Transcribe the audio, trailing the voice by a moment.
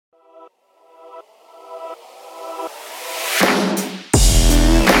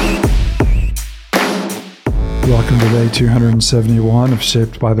Welcome to day 271 of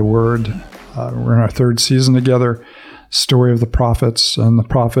Shaped by the Word. We're in our third season together, story of the prophets. And the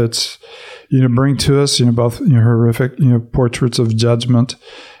prophets, bring to us, both horrific, portraits of judgment.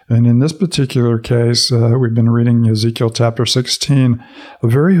 And in this particular case, we've been reading Ezekiel chapter 16, a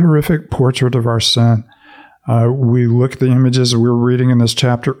very horrific portrait of our sin. We look at the images we're reading in this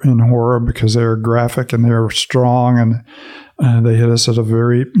chapter in horror because they are graphic and they are strong, and they hit us at a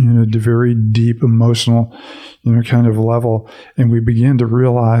very, very deep emotional, kind of level. And we begin to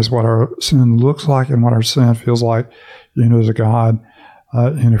realize what our sin looks like and what our sin feels like, as a God.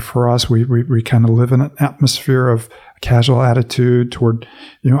 For us, we kind of live in an atmosphere of casual attitude toward,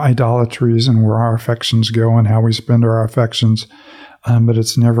 idolatries and where our affections go and how we spend our affections. But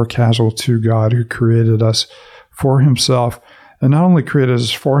it's never casual to God, who created us for himself. And not only created us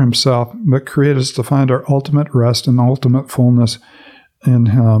for himself, but created us to find our ultimate rest and ultimate fullness in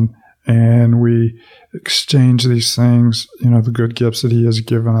him. And we exchange these things, the good gifts that he has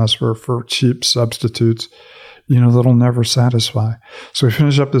given us for cheap substitutes, that'll never satisfy. So we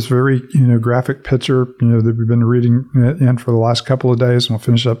finish up this very, graphic picture, that we've been reading in for the last couple of days, and we'll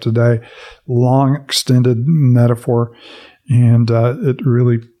finish up today. Long, extended metaphor. And it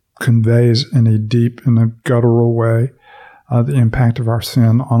really conveys in a deep and a guttural way the impact of our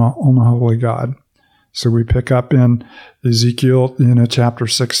sin on a holy God. So we pick up in Ezekiel, chapter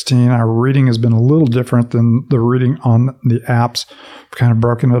 16. Our reading has been a little different than the reading on the apps. We've kind of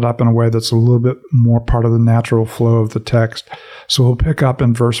broken it up in a way that's a little bit more part of the natural flow of the text. So we'll pick up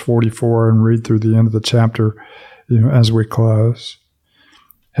in verse 44 and read through the end of the chapter, as we close.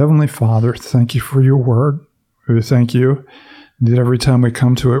 Heavenly Father, thank you for your word. We thank you that every time we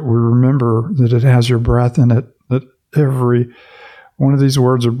come to it, we remember that it has your breath in it, that every one of these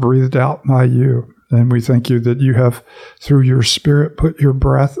words are breathed out by you. And we thank you that you have, through your Spirit, put your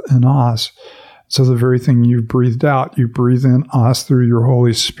breath in us. So the very thing you've breathed out, you breathe in us through your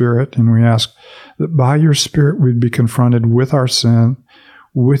Holy Spirit. And we ask that by your Spirit, we'd be confronted with our sin,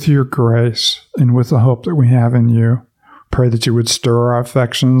 with your grace, and with the hope that we have in you. Pray that you would stir our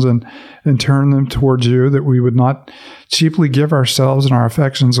affections and turn them towards you, that we would not cheaply give ourselves and our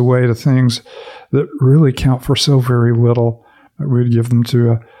affections away to things that really count for so very little, that we would give them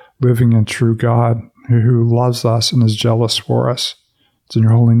to a living and true God who loves us and is jealous for us. It's in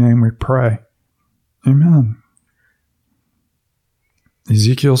your holy name we pray. Amen.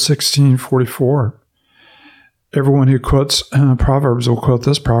 Ezekiel 16:44. Everyone who quotes Proverbs will quote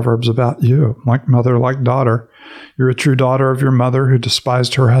this Proverbs about you, like mother, like daughter. You're a true daughter of your mother who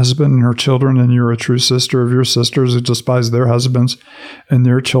despised her husband and her children, and you're a true sister of your sisters who despised their husbands and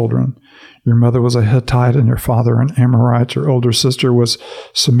their children. Your mother was a Hittite and your father an Amorite. Your older sister was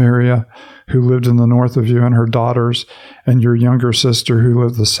Samaria, who lived in the north of you, and her daughters, and your younger sister who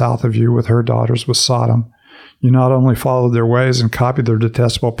lived the south of you with her daughters was Sodom. You not only followed their ways and copied their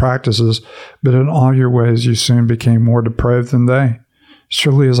detestable practices, but in all your ways you soon became more depraved than they.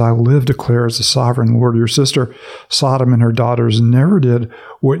 Surely as I live, declares the sovereign Lord, your sister Sodom and her daughters never did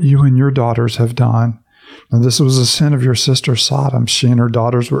what you and your daughters have done. Now this was the sin of your sister Sodom. She and her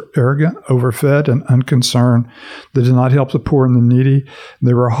daughters were arrogant, overfed, and unconcerned. They did not help the poor and the needy.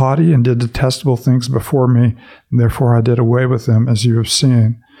 They were haughty and did detestable things before me. Therefore I did away with them, as you have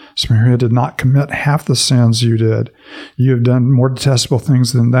seen. Samaria did not commit half the sins you did. You have done more detestable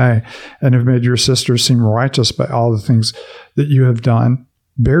things than they, and have made your sisters seem righteous by all the things that you have done.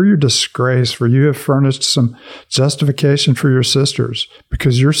 Bear your disgrace, for you have furnished some justification for your sisters,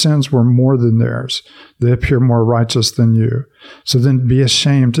 because your sins were more than theirs. They appear more righteous than you. So then be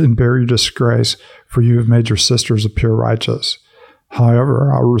ashamed and bear your disgrace, for you have made your sisters appear righteous.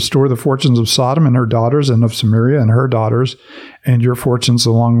 However, I'll restore the fortunes of Sodom and her daughters, and of Samaria and her daughters, and your fortunes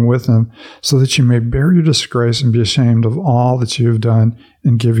along with them, so that you may bear your disgrace and be ashamed of all that you have done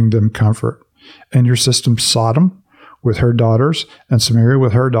in giving them comfort. And your sister Sodom, with her daughters, and Samaria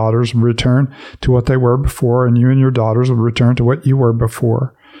with her daughters, would return to what they were before, and you and your daughters would return to what you were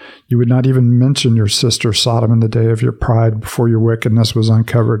before. You would not even mention your sister Sodom in the day of your pride, before your wickedness was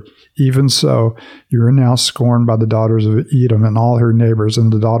uncovered. Even so, you are now scorned by the daughters of Edom and all her neighbors,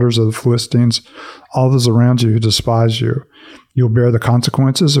 and the daughters of the Philistines, all those around you who despise you. You'll bear the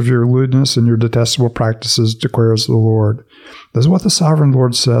consequences of your lewdness and your detestable practices, declares the Lord. This is what the sovereign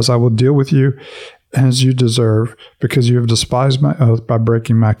Lord says. I will deal with you as you deserve, because you have despised my oath by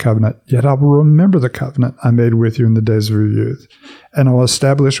breaking my covenant. Yet I will remember the covenant I made with you in the days of your youth, and I will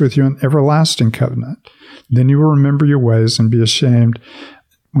establish with you an everlasting covenant. Then you will remember your ways and be ashamed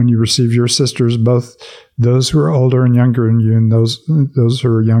when you receive your sisters, both those who are older and younger than you, and those who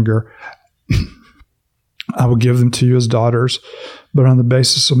are younger. I will give them to you as daughters, but on the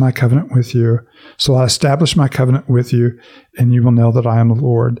basis of my covenant with you. So I establish my covenant with you, and you will know that I am the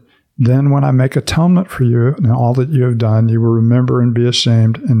Lord. Then when I make atonement for you and all that you have done, you will remember and be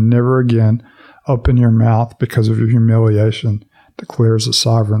ashamed and never again open your mouth because of your humiliation, declares the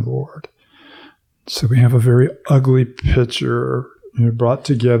sovereign Lord. So we have a very ugly picture brought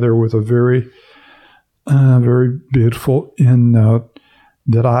together with a very, very beautiful end note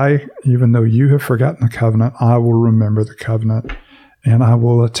that even though you have forgotten the covenant, I will remember the covenant and I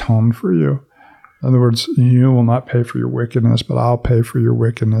will atone for you. In other words, you will not pay for your wickedness, but I'll pay for your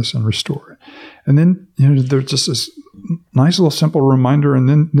wickedness and restore it. And then, there's just this nice little simple reminder,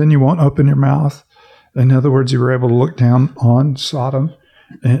 and then you won't open your mouth. In other words, you were able to look down on Sodom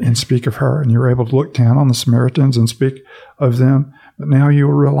and speak of her, and you were able to look down on the Samaritans and speak of them. But now you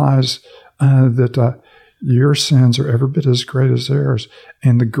will realize that your sins are every bit as great as theirs,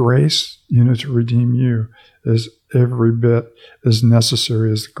 and the grace, to redeem you is every bit as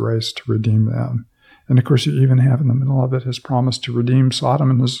necessary as the grace to redeem them. And of course, you even have in the middle of it his promise to redeem Sodom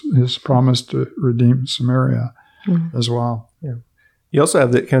and his promise to redeem Samaria as well. Yeah. You also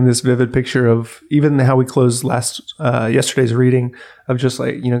have this vivid picture of even how we closed yesterday's reading of just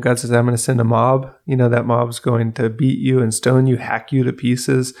like, God says, I'm going to send a mob. That mob's going to beat you and stone you, hack you to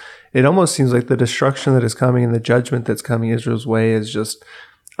pieces. It almost seems like the destruction that is coming and the judgment that's coming Israel's way is just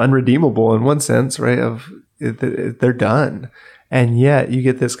unredeemable in one sense, right? They're done. And yet you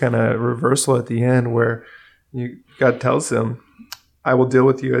get this kind of reversal at the end where God tells them, I will deal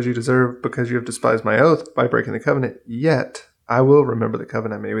with you as you deserve because you have despised my oath by breaking the covenant. Yet I will remember the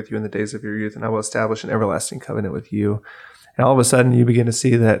covenant I made with you in the days of your youth, and I will establish an everlasting covenant with you. And all of a sudden you begin to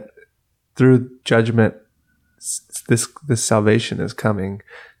see that through judgment, this salvation is coming.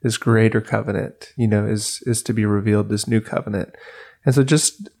 This greater covenant, is to be revealed, this new covenant. And so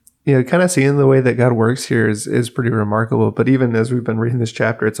just kind of seeing the way that God works here is pretty remarkable. But even as we've been reading this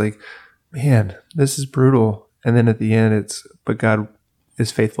chapter, it's like, man, this is brutal. And then at the end, but God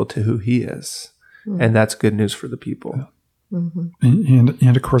is faithful to who he is. Mm-hmm. And that's good news for the people. Mm-hmm.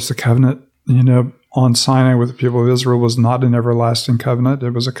 And of course, the covenant, on Sinai with the people of Israel was not an everlasting covenant.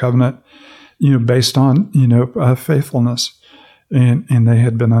 It was a covenant, based on, faithfulness. And they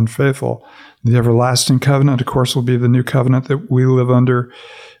had been unfaithful. The everlasting covenant, of course, will be the new covenant that we live under,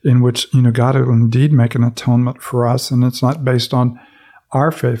 in which, God will indeed make an atonement for us. And it's not based on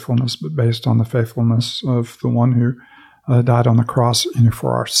our faithfulness, but based on the faithfulness of the one who died on the cross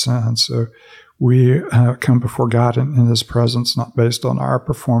for our sins. So we come before God in his presence, not based on our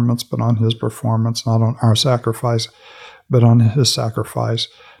performance, but on his performance, not on our sacrifice, but on his sacrifice,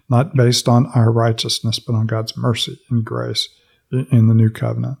 not based on our righteousness, but on God's mercy and grace in the new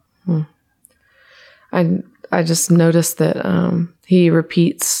covenant. I just noticed that he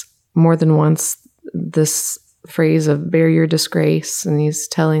repeats more than once this phrase of bear your disgrace, and he's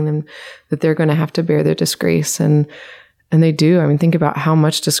telling them that they're going to have to bear their disgrace, and they do. I mean, think about how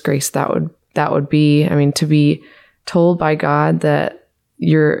much disgrace that would be. I mean, to be told by God that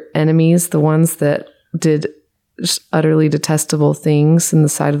your enemies, the ones that did just utterly detestable things in the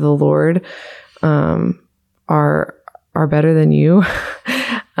sight of the Lord, are better than you.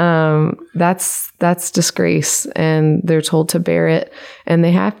 That's disgrace, and they're told to bear it, and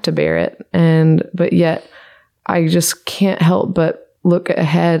they have to bear it. But yet I just can't help but look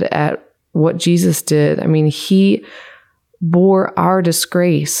ahead at what Jesus did. I mean, he bore our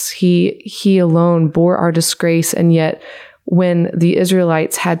disgrace. He alone bore our disgrace. And yet when the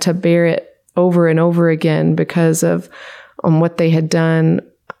Israelites had to bear it over and over again because of what they had done,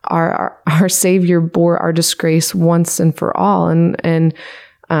 our Savior bore our disgrace once and for all. And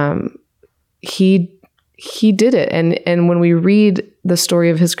he did it. And when we read the story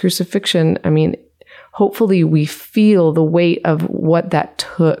of his crucifixion, I mean, hopefully we feel the weight of what that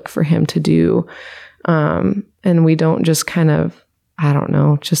took for him to do. And we don't just kind of,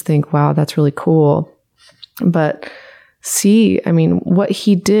 just think, wow, that's really cool. But see, I mean, what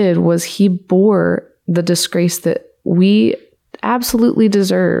he did was he bore the disgrace that we absolutely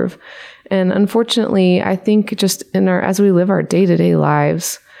deserve. And unfortunately, I think just as we live our day-to-day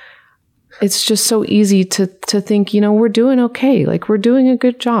lives, it's just so easy to think, we're doing okay. Like, we're doing a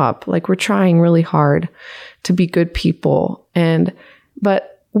good job. Like, we're trying really hard to be good people.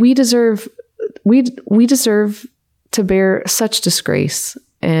 But we deserve to bear such disgrace.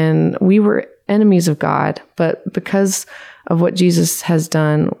 And we were enemies of God, but because of what Jesus has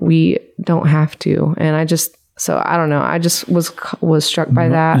done, we don't have to. And I don't know. I just was struck by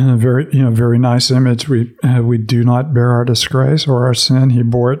that. And a very, very nice image. We do not bear our disgrace or our sin. He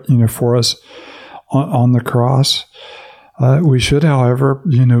bore it, for us on the cross. We should, however,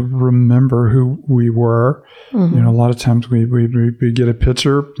 remember who we were. A lot of times we get a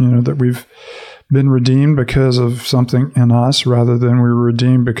picture, that we've been redeemed because of something in us rather than we were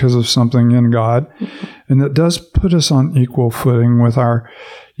redeemed because of something in God. And that does put us on equal footing with our,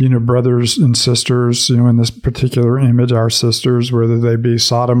 brothers and sisters, in this particular image, our sisters, whether they be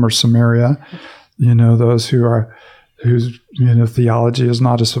Sodom or Samaria, those whose theology is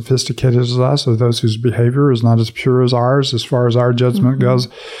not as sophisticated as us, or those whose behavior is not as pure as ours, as far as our judgment goes,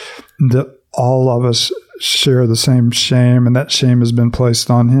 that all of us share the same shame, and that shame has been placed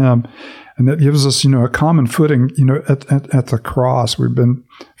on him. And that gives us, a common footing, at the cross. We've been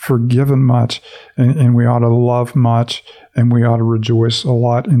forgiven much, and we ought to love much, and we ought to rejoice a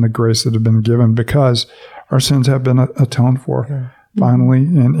lot in the grace that have been given because our sins have been atoned for, finally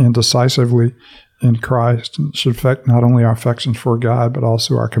and decisively in Christ. And it should affect not only our affections for God, but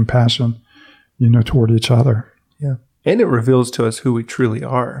also our compassion, toward each other. Yeah. And it reveals to us who we truly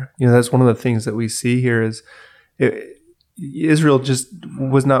are. That's one of the things that we see here is Israel just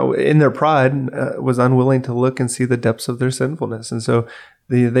was not, in their pride, was unwilling to look and see the depths of their sinfulness. And so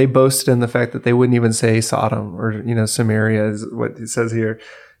they boasted in the fact that they wouldn't even say Sodom or, Samaria is what it says here.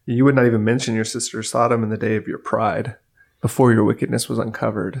 You would not even mention your sister Sodom in the day of your pride, before your wickedness was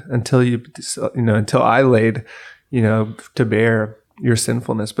uncovered, until until I laid, to bear your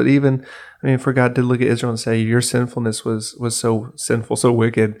sinfulness. But even, for God to look at Israel and say, your sinfulness was so sinful, so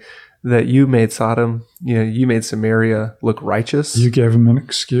wicked, that you made Sodom, you made Samaria look righteous. You gave them an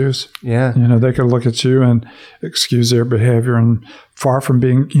excuse. Yeah. They could look at you and excuse their behavior. And far from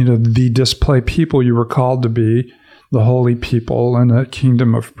being, the display people you were called to be, the holy people and a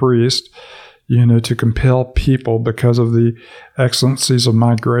kingdom of priests, to compel people because of the excellencies of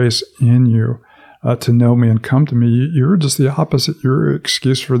my grace in you, to know me and come to me. You're just the opposite. You're an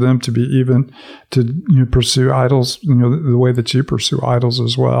excuse for them to be even to pursue idols, the way that you pursue idols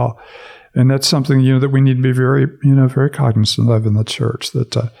as well. And that's something, that we need to be very, very cognizant of in the church,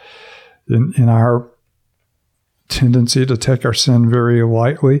 that in our tendency to take our sin very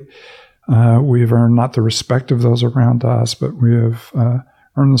lightly, we have earned not the respect of those around us, but we have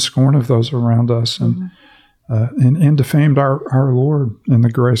earned the scorn of those around us, and defamed our Lord in the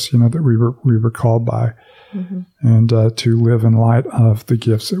grace, that we were called by, and to live in light of the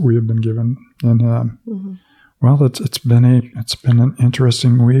gifts that we have been given in Him. Well, it's been an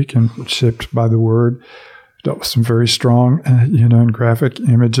interesting week and shaped by the Word. Dealt with some very strong, and graphic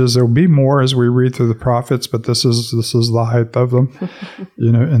images. There will be more as we read through the prophets, but this is the height of them,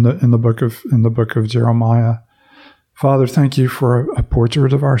 in the book of Jeremiah. Father, thank you for a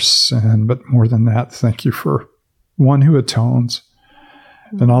portrait of our sin, but more than that, thank you for one who atones.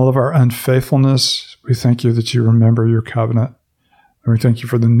 In all of our unfaithfulness, we thank you that you remember your covenant. And we thank you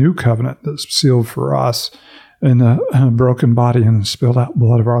for the new covenant that's sealed for us in the broken body and the spilled out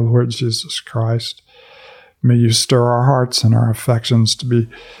blood of our Lord Jesus Christ. May you stir our hearts and our affections to be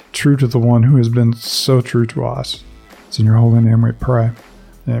true to the one who has been so true to us. It's in your holy name we pray.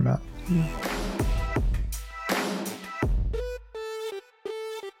 Amen.